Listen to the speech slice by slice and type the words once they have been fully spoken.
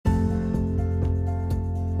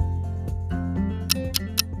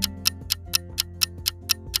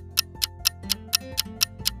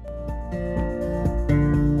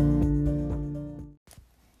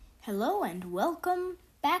Hello and welcome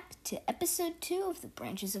back to episode 2 of the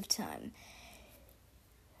Branches of Time,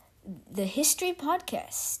 the History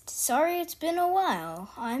Podcast. Sorry it's been a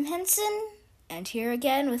while. I'm Henson, and here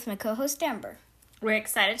again with my co-host Amber. We're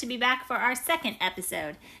excited to be back for our second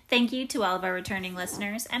episode. Thank you to all of our returning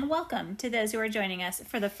listeners, and welcome to those who are joining us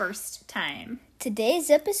for the first time. Today's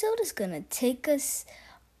episode is going to take us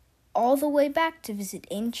all the way back to visit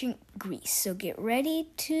ancient Greece, so get ready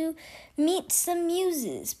to meet some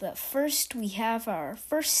muses. But first, we have our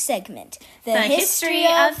first segment, the History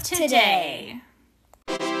of Today.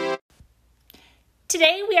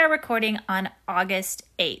 Today we are recording on August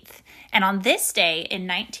 8th, and on this day in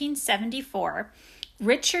 1974,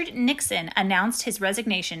 Richard Nixon announced his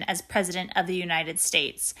resignation as President of the United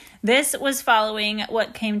States. This was following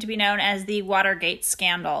what came to be known as the Watergate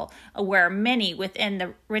scandal, where many within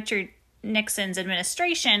the Richard Nixon's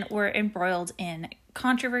administration were embroiled in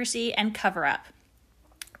controversy and cover-up.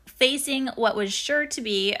 Facing what was sure to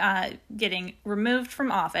be getting removed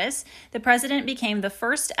from office, the president became the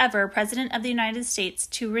first ever president of the United States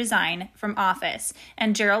to resign from office,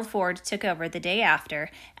 and Gerald Ford took over the day after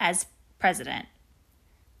as president.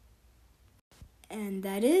 And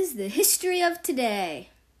that is the History of Today.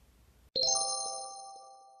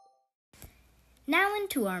 Now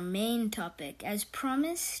into our main topic. As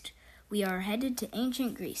promised, we are headed to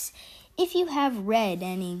ancient Greece. If you have read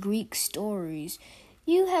any Greek stories,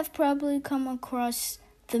 you have probably come across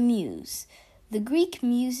the Muse. The Greek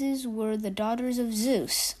Muses were the daughters of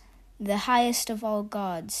Zeus, the highest of all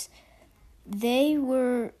gods. They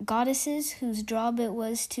were goddesses whose job it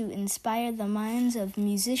was to inspire the minds of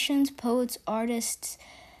musicians, poets, artists.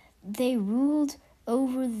 They ruled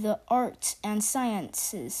over the arts and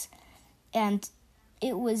sciences, and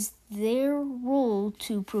it was their role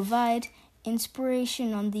to provide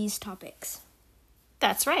inspiration on these topics.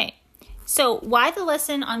 That's right. So why the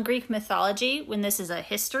lesson on Greek mythology when this is a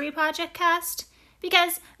history podcast?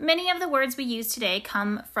 Because many of the words we use today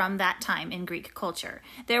come from that time in Greek culture.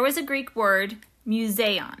 There was a Greek word,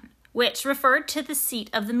 museion, which referred to the seat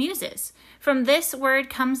of the muses. From this word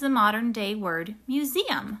comes the modern-day word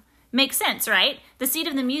museum. Makes sense, right? The seat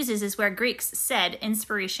of the muses is where Greeks said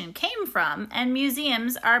inspiration came from, and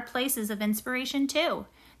museums are places of inspiration too.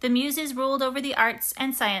 The muses ruled over the arts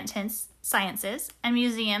and sciences, and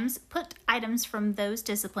museums put items from those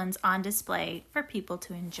disciplines on display for people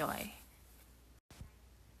to enjoy.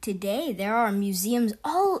 Today, there are museums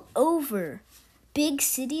all over. Big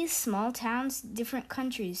cities, small towns, different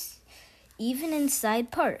countries, even inside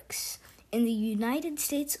parks. In the United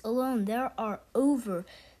States alone, there are over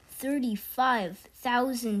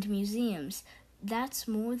 35,000 museums. That's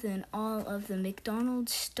more than all of the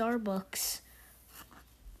McDonald's, Starbucks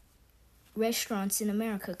restaurants in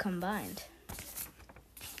America combined.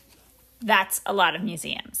 That's a lot of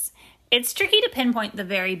museums. It's tricky to pinpoint the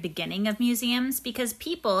very beginning of museums because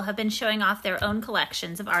people have been showing off their own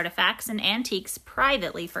collections of artifacts and antiques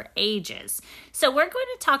privately for ages. So we're going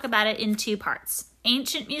to talk about it in two parts: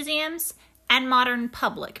 ancient museums and modern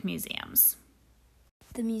public museums.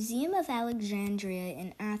 The Museum of Alexandria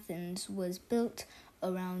in Athens was built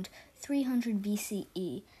around 300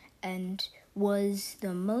 BCE and was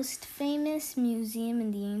the most famous museum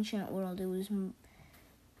in the ancient world.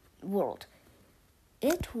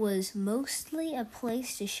 It was mostly a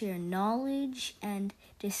place to share knowledge and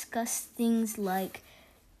discuss things like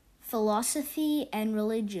philosophy and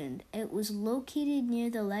religion. It was located near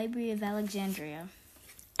the Library of Alexandria.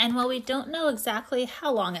 And while we don't know exactly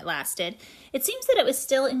how long it lasted, it seems that it was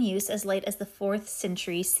still in use as late as the 4th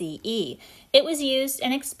century CE. It was used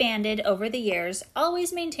and expanded over the years,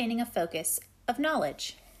 always maintaining a focus of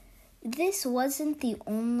knowledge. This wasn't the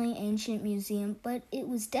only ancient museum, but it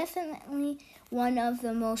was definitely one of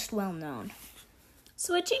the most well-known.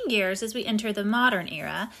 Switching gears as we enter the modern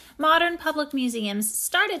era, modern public museums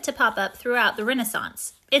started to pop up throughout the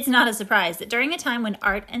Renaissance. It's not a surprise that during a time when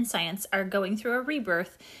art and science are going through a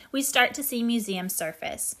rebirth, we start to see museums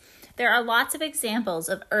surface. There are lots of examples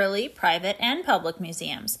of early private and public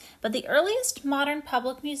museums, but the earliest modern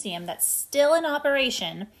public museum that's still in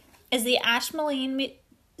operation is the Ashmolean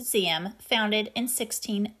Museum, founded in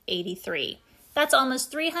 1683. That's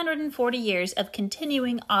almost 340 years of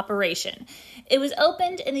continuing operation. It was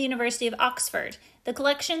opened in the University of Oxford. The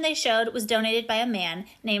collection they showed was donated by a man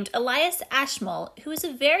named Elias Ashmole, who was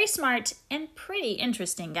a very smart and pretty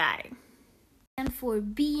interesting guy. And for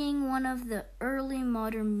being one of the early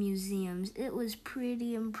modern museums, it was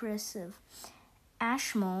pretty impressive.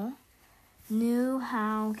 Ashmole knew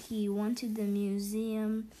how he wanted the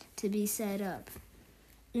museum to be set up.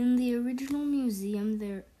 In the original museum,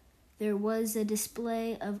 there was a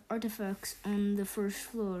display of artifacts on the first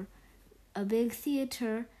floor. a big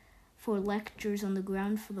theater for lectures on the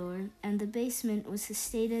ground floor, and the basement was a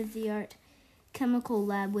state-of-the-art chemical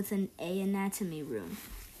lab with an anatomy room.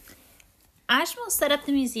 Ashmole set up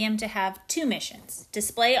the museum to have 2 missions: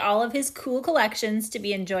 display all of his cool collections to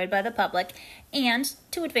be enjoyed by the public, and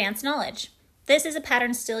to advance knowledge. This is a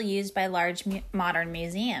pattern still used by large modern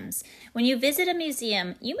museums. When you visit a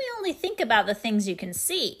museum, you may only think about the things you can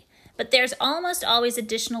see, but there's almost always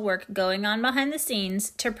additional work going on behind the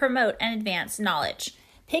scenes to promote and advance knowledge.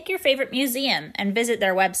 Pick your favorite museum and visit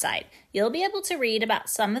their website. You'll be able to read about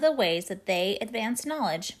some of the ways that they advance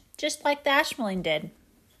knowledge, just like the Ashmolean did.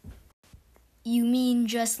 You mean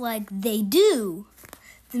just like they do?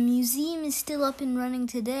 The museum is still up and running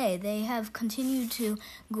today. They have continued to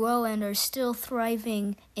grow and are still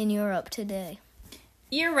thriving in Europe today.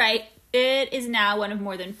 You're right. It is now one of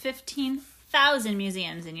more than 15,000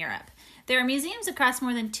 museums in Europe. There are museums across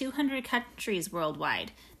more than 200 countries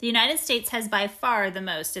worldwide. The United States has by far the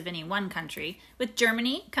most of any one country, with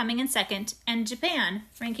Germany coming in second and Japan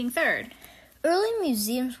ranking third. Early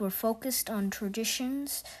museums were focused on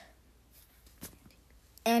traditions,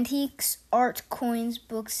 antiques, art, coins,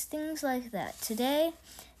 books, things like that. Today,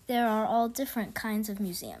 there are all different kinds of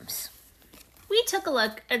museums. We took a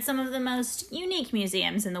look at some of the most unique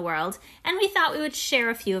museums in the world, and we thought we would share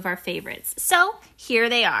a few of our favorites. So, here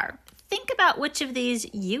they are. Think about which of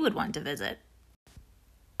these you would want to visit.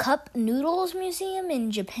 Cup Noodles Museum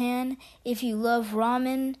in Japan. If you love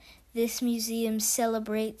ramen, this museum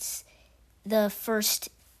celebrates the first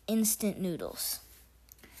instant noodles.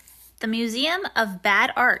 The Museum of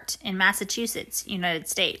Bad Art in Massachusetts, United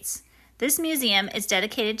States. This museum is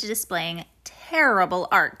dedicated to displaying terrible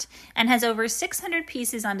art and has over 600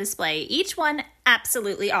 pieces on display, each one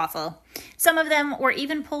absolutely awful. Some of them were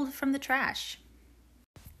even pulled from the trash.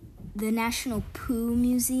 The National Poo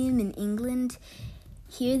Museum in England.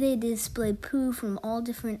 Here they display poo from all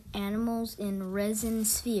different animals in resin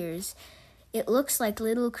spheres. It looks like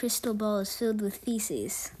little crystal balls filled with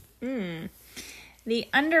feces. The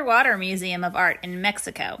Underwater Museum of Art in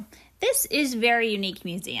Mexico. This is a very unique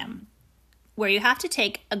museum where you have to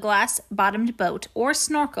take a glass-bottomed boat or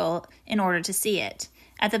snorkel in order to see it.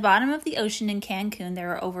 At the bottom of the ocean in Cancun,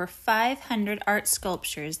 there are over 500 art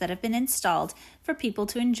sculptures that have been installed for people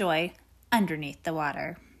to enjoy underneath the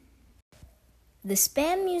water. The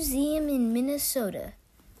Spam Museum in Minnesota.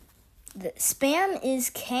 The Spam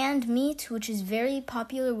is canned meat, which is very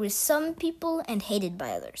popular with some people and hated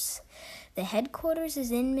by others. The headquarters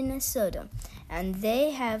is in Minnesota, and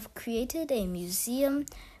they have created a museum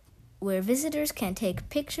where visitors can take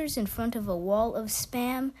pictures in front of a wall of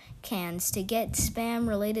Spam cans to get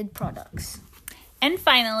Spam-related products. And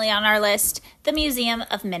finally on our list, the Museum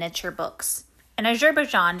of Miniature Books. In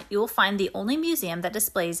Azerbaijan, you will find the only museum that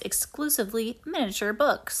displays exclusively miniature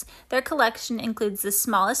books. Their collection includes the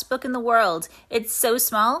smallest book in the world. It's so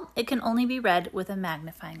small, it can only be read with a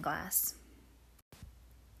magnifying glass.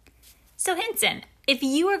 So Hinson, if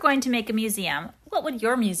you were going to make a museum, what would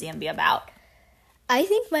your museum be about? I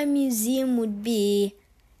think my museum would be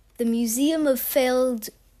the Museum of Failed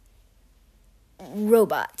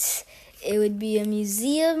Robots. It would be a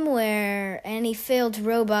museum where any failed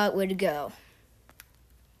robot would go.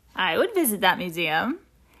 I would visit that museum.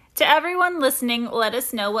 To everyone listening, let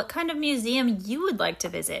us know what kind of museum you would like to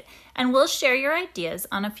visit, and we'll share your ideas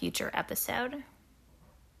on a future episode.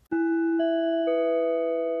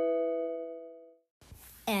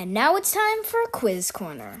 And now it's time for a quiz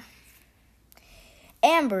corner.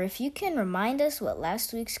 Amber, if you can remind us what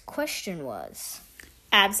last week's question was.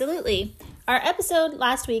 Absolutely. Our episode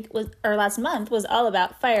last month was all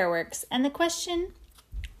about fireworks, and the question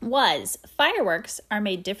was, fireworks are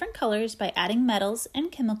made different colors by adding metals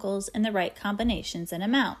and chemicals in the right combinations and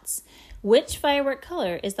amounts. Which firework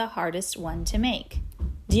color is the hardest one to make?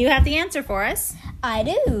 Do you have the answer for us? I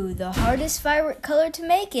do. The hardest firework color to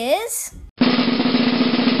make is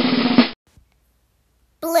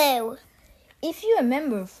blue. If you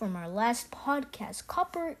remember from our last podcast,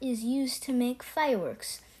 copper is used to make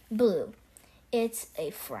fireworks blue. It's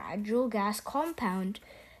a fragile gas compound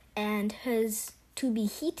and has to be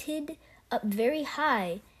heated up very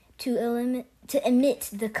high to emit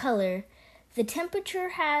the color. The temperature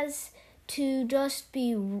has to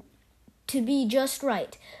be just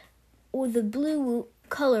right, or the blue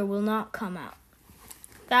color will not come out.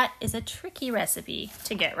 That is a tricky recipe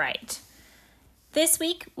to get right. This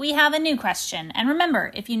week, we have a new question. And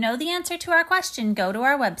remember, if you know the answer to our question, go to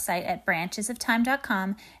our website at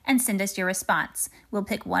branchesoftime.com and send us your response. We'll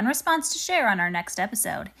pick one response to share on our next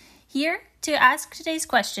episode. Here to ask today's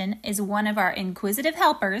question is one of our inquisitive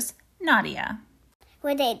helpers, Nadia.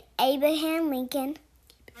 What did Abraham Lincoln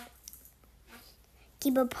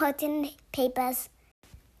keep putting papers.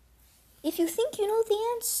 If you think you know the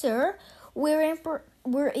answer,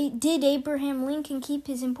 did Abraham Lincoln keep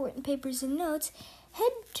his important papers and notes,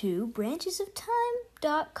 head to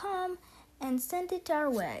branchesoftime.com and send it our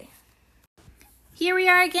way. Here we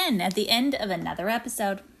are again at the end of another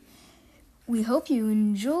episode. We hope you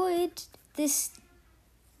enjoyed this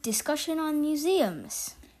discussion on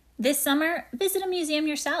museums. This summer, visit a museum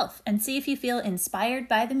yourself and see if you feel inspired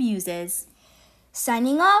by the muses.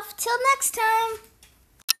 Signing off till next time.